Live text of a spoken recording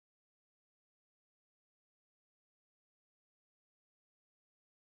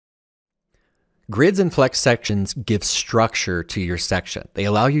Grids and flex sections give structure to your section. They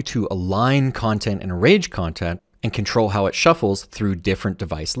allow you to align content and arrange content and control how it shuffles through different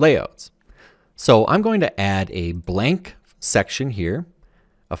device layouts. So I'm going to add a blank section here,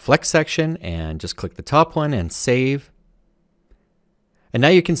 a flex section, and just click the top one and save. And now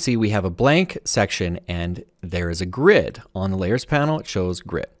you can see we have a blank section and there is a grid. On the layers panel, it shows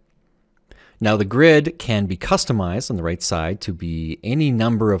grid. Now the grid can be customized on the right side to be any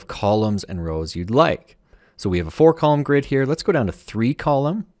number of columns and rows you'd like. So we have a 4-column grid here. Let's go down to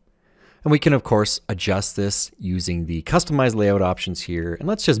 3-column. And we can of course adjust this using the customize layout options here. And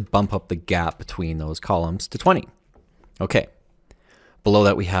let's just bump up the gap between those columns to 20. Okay. Below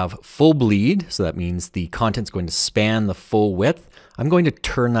that we have full bleed. So that means the content's going to span the full width. I'm going to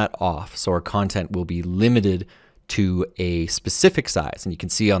turn that off so our content will be limited to a specific size. And you can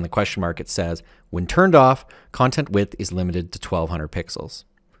see on the question mark it says, when turned off, content width is limited to 1200 pixels.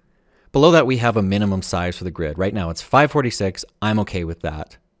 Below that we have a minimum size for the grid. Right now it's 546. I'm okay with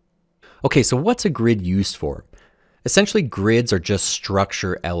that. Okay, so what's a grid used for? Essentially, grids are just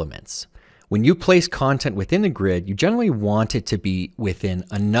structure elements. When you place content within the grid, you generally want it to be within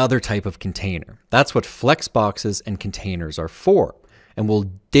another type of container. That's what flex boxes and containers are for. And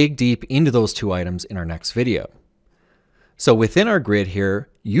we'll dig deep into those two items in our next video. So within our grid here,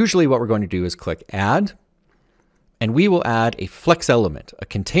 usually what we're going to do is click Add, and we will add a flex element, a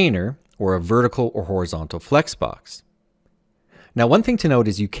container, or a vertical or horizontal flex box. Now, one thing to note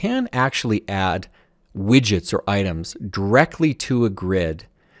is you can actually add widgets or items directly to a grid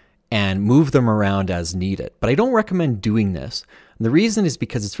and move them around as needed. But I don't recommend doing this. And the reason is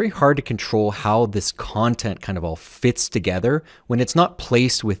because it's very hard to control how this content kind of all fits together when it's not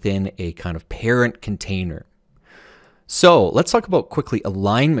placed within a kind of parent container. So let's talk about quickly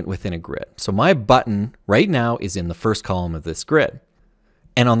alignment within a grid. So my button right now is in the first column of this grid.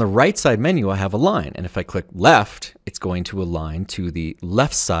 And on the right side menu, I have align. And if I click left, it's going to align to the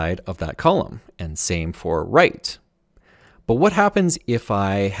left side of that column, and same for right. But what happens if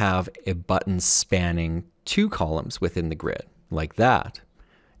I have a button spanning 2 columns within the grid, like that?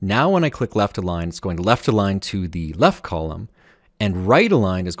 Now when I click left align, it's going to left align to the left column, and right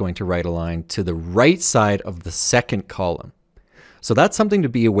align is going to right align to the right side of the second column. So that's something to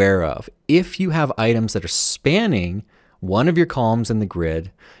be aware of. If you have items that are spanning one of your columns in the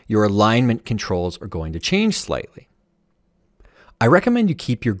grid, your alignment controls are going to change slightly. I recommend you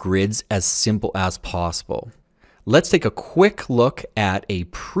keep your grids as simple as possible. Let's take a quick look at a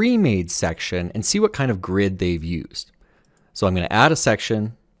pre-made section and see what kind of grid they've used. So I'm going to add a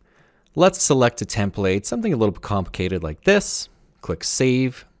section. Let's select a template, something a little bit complicated like this. Click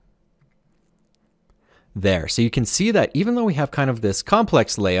Save. There. So you can see that even though we have kind of this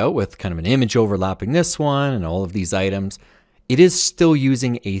complex layout with kind of an image overlapping this one and all of these items, it is still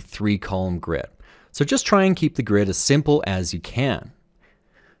using a 3-column grid. So just try and keep the grid as simple as you can.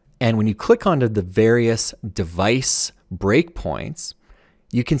 And when you click onto the various device breakpoints,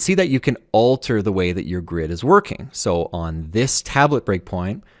 you can see that you can alter the way that your grid is working. So on this tablet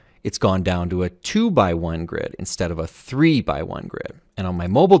breakpoint, it's gone down to a 2x1 grid instead of a 3x1 grid. And on my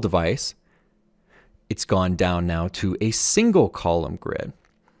mobile device, it's gone down now to a single column grid.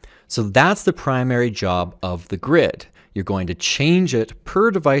 So that's the primary job of the grid. You're going to change it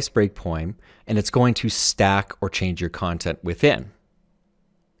per device breakpoint, and it's going to stack or change your content within.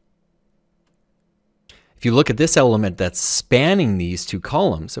 If you look at this element that's spanning these 2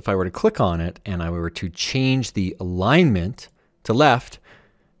 columns, if I were to click on it and I were to change the alignment to left,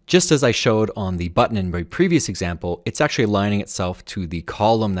 just as I showed on the button in my previous example, it's actually aligning itself to the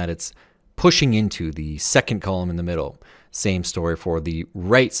column that it's pushing into, the second column in the middle. Same story for the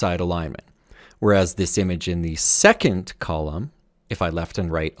right side alignment. Whereas this image in the second column, if I left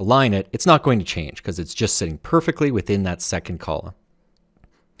and right align it, it's not going to change because it's just sitting perfectly within that second column.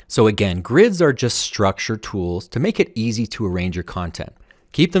 So again, grids are just structure tools to make it easy to arrange your content.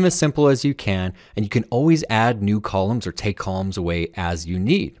 Keep them as simple as you can, and you can always add new columns or take columns away as you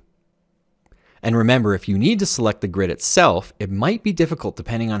need. And remember, if you need to select the grid itself, it might be difficult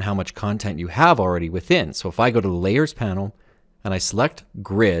depending on how much content you have already within. So if I go to the Layers panel and I select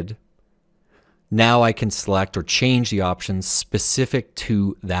Grid, now I can select or change the options specific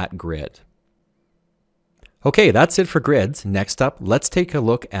to that grid. Okay, that's it for grids. Next up, let's take a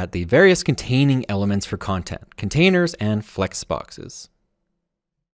look at the various containing elements for content, containers and flex boxes.